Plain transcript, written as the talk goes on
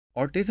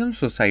Autism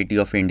Society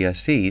of India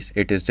says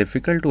it is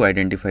difficult to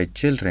identify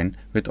children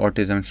with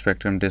autism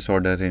spectrum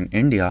disorder in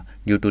India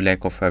due to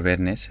lack of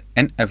awareness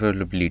and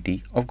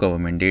availability of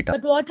government data.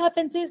 But what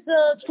happens is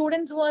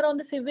students who are on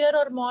the severe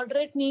or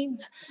moderate needs,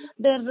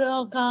 they're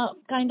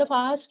kind of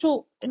asked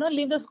to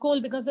leave the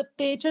school because the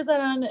teachers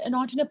are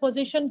not in a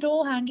position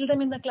to handle them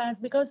in the class,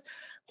 because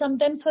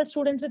sometimes for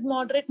students with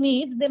moderate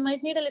needs, they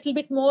might need a little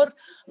bit more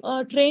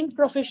trained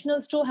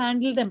professionals to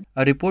handle them.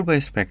 A report by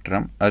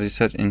Spectrum, a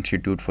research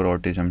institute for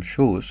autism,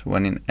 shows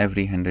 1 in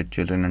every 100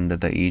 children under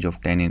the age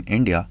of 10 in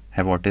India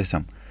have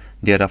autism.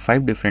 There are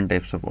 5 different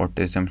types of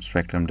autism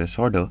spectrum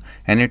disorder,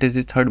 and it is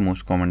the third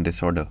most common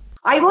disorder.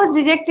 I was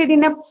rejected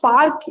in a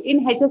park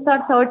in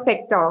HSR third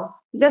sector.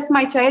 Just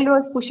my child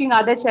was pushing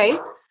other child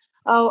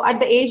at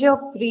the age of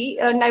 3,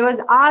 and I was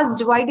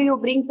asked, why do you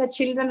bring such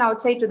children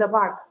outside to the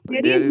park?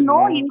 There is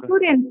no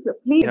insurance.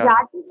 Please,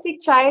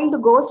 autistic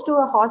child goes to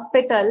a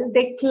hospital,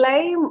 they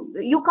claim,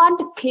 you can't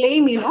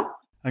claim.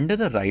 Under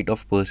the Right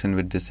of Person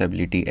with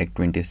Disability Act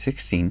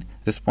 2016,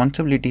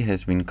 responsibility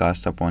has been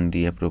cast upon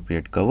the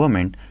appropriate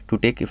government to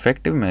take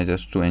effective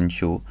measures to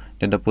ensure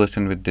that the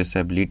person with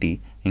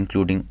disability,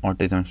 including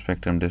autism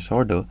spectrum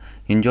disorder,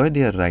 enjoy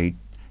their right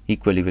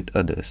equally with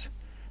others.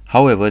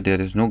 However, there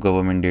is no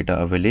government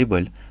data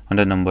available on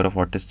the number of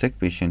autistic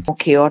patients.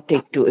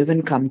 Chaotic to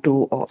even come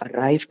to or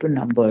arrive to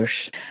numbers,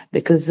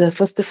 because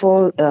first of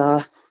all,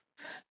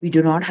 we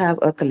do not have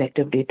a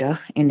collective data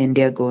in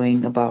India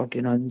going about,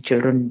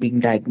 children being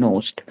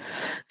diagnosed.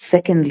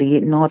 Secondly,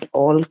 not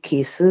all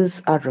cases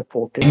are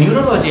reported.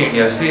 Neurology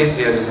India says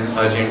there is an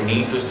urgent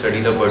need to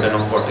study the burden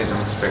of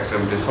autism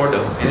spectrum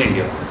disorder in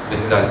India.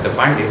 This is Aditya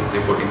Pandey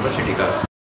reporting for City Cars.